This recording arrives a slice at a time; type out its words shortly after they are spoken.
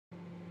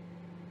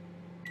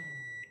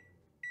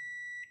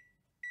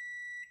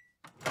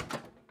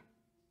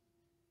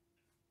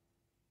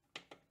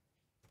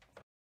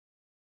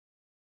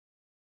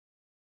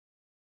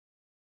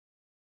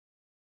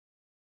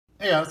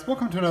Hey guys,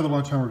 welcome to another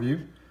Lunchtime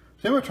review.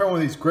 Today we're trying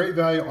one of these great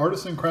value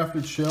artisan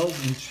crafted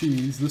shells and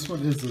cheese. This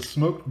one is the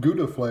Smoked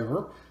Gouda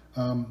flavor.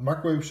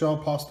 Microwave shell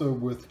pasta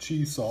with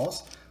cheese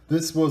sauce.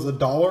 This was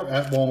 $1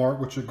 at Walmart,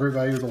 which is a great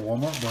value of the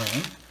Walmart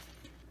brand.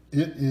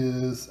 It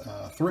is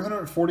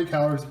 340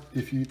 calories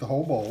if you eat the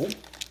whole bowl.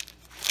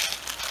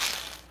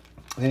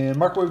 And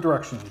microwave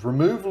directions: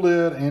 remove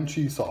lid and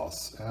cheese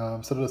sauce.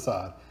 Set it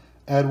aside.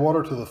 Add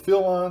water to the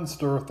fill line,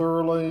 stir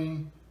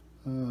thoroughly.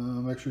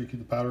 Make sure you keep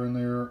the powder in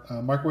there.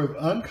 Microwave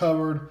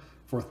uncovered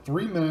for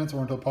 3 minutes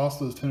or until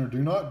pasta is tender.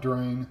 Do not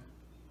drain.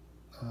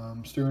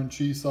 Stir in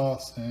cheese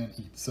sauce and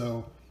eat.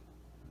 So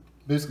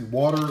basically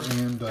water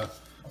and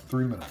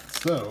 3 minutes.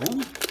 So,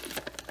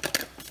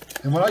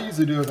 and what I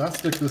usually do is I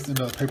stick this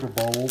into a paper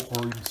bowl,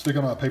 or you can stick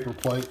it on a paper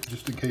plate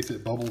just in case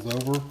it bubbles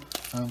over.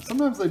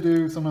 Sometimes they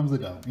do, sometimes they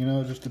don't. You know,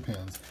 it just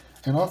depends.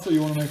 And also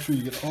you want to make sure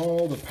you get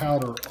all the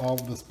powder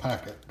off this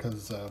packet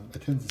because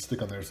it tends to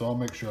stick on there. So I'll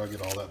make sure I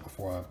get all that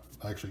before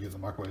I actually get in the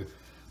microwave.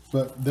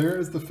 But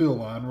there's the fill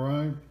line,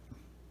 right?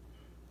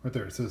 Right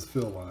there, it says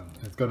fill line.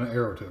 It's got an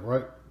arrow to it,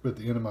 right at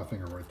the end of my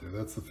finger right there.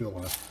 That's the fill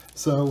line.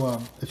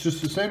 So it's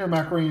just the standard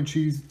macaroni and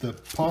cheese. The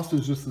pasta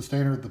is just the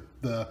standard.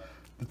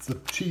 It's the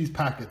cheese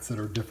packets that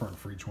are different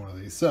for each one of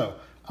these. So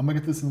I'm gonna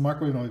get this in the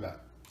microwave and I'll be back.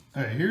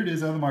 All right, here it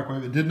is out of the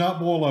microwave. It did not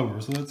boil over,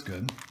 so that's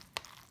good.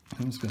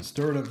 I'm just gonna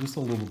stir it up just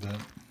a little bit.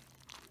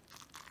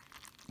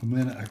 And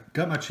then I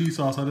got my cheese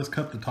sauce. I just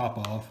cut the top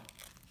off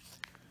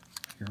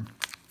here.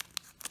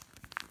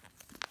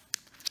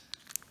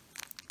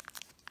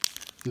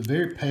 It's a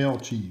very pale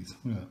cheese.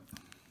 Look at that.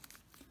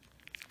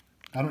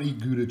 I don't eat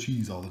Gouda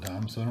cheese all the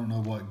time, so I don't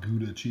know what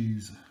Gouda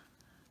cheese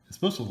is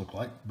supposed to look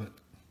like, but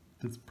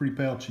it's pretty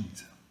pale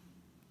cheese.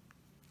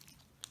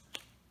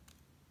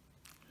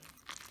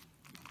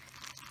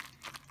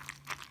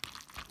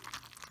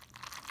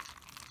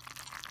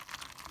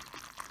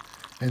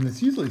 And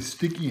it's usually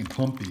sticky and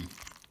clumpy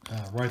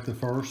right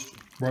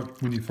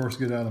when you first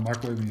get it out of the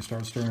microwave and you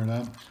start stirring it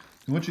up.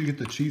 And once you get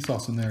the cheese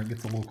sauce in there, it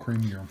gets a little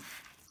creamier.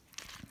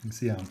 You can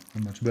see how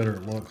much better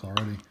it looks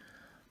already.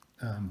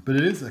 But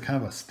it is a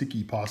kind of a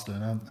sticky pasta.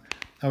 And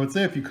I would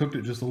say if you cooked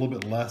it just a little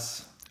bit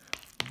less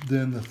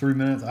than the 3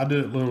 minutes, I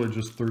did it literally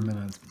just 3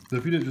 minutes. So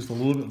if you did just a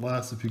little bit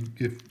less, if it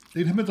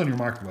depends on your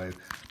microwave.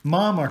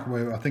 My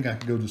microwave, I think I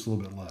could go just a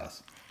little bit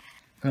less.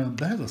 That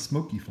has a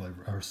smoky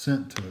flavor or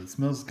scent to it. It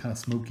smells kind of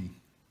smoky.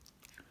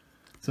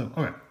 So,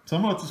 okay, so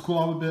I'm gonna let this cool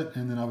off a bit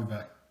and then I'll be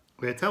back.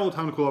 Okay, it's had a little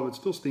time to cool off. It's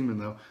still steaming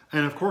though.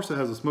 And of course it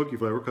has a smoky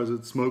flavor because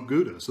it's smoked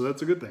Gouda. So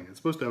that's a good thing. It's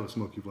supposed to have a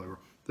smoky flavor.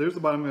 There's the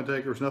bite I'm gonna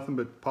take. There's nothing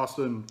but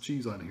pasta and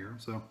cheese on here,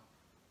 so.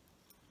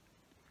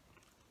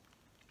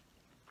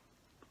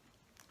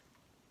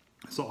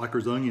 It's not like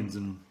there's onions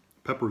and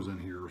peppers in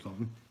here or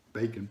something.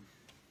 Bacon,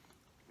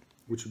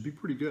 which would be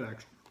pretty good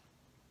actually.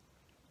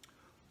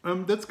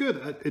 That's good.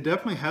 It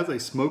definitely has a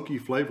smoky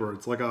flavor.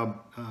 It's like a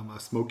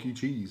smoky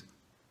cheese.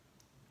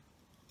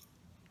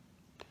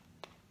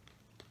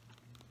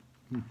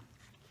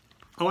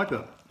 I like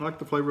that. I like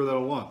the flavor of that a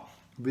lot.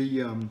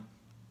 The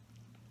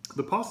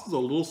pasta's a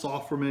little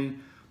soft for me.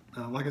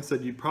 Like I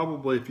said, you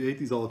probably, if you ate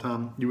these all the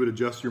time, you would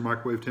adjust your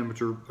microwave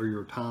temperature or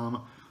your time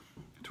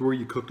to where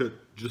you cooked it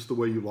just the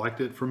way you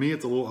liked it. For me,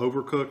 it's a little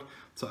overcooked.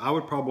 So I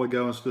would probably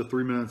go, instead of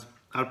 3 minutes,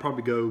 I'd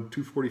probably go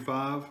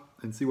 245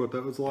 and see what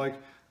that was like.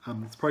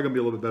 It's probably gonna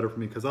be a little bit better for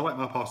me because I like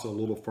my pasta a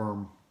little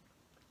firm,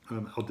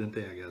 al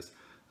dente, I guess.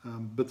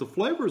 But the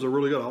flavors are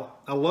really good.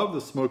 I love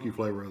the smoky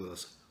flavor of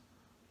this.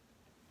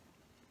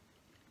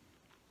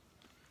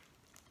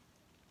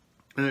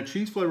 And the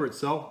cheese flavor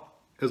itself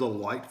is a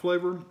light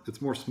flavor.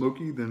 It's more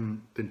smoky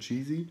than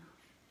cheesy,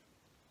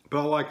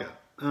 but I like it.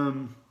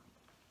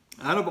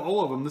 Out of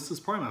all of them, this is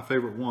probably my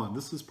favorite one.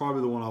 This is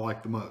probably the one I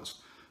like the most.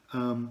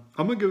 I'm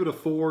gonna give it a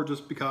 4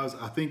 just because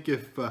I think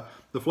if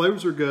the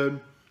flavors are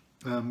good,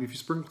 if you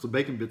sprinkle some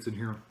bacon bits in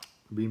here,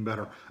 it'd be even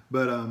better.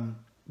 But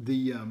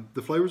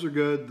the flavors are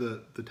good,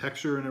 the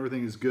texture and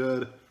everything is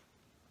good,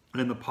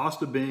 and the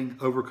pasta being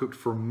overcooked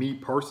for me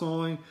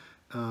personally,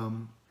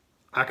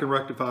 I can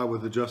rectify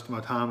with adjusting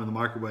my time in the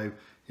microwave.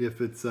 If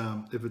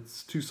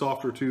it's too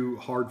soft or too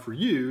hard for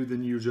you,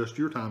 then you adjust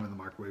your time in the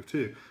microwave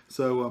too.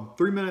 So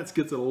 3 minutes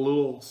gets it a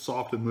little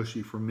soft and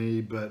mushy for me,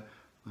 but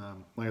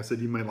like I said,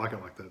 you may like it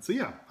like that. So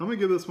yeah, I'm gonna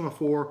give this one a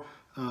 4.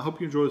 Hope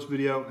you enjoyed this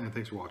video, and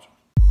thanks for watching.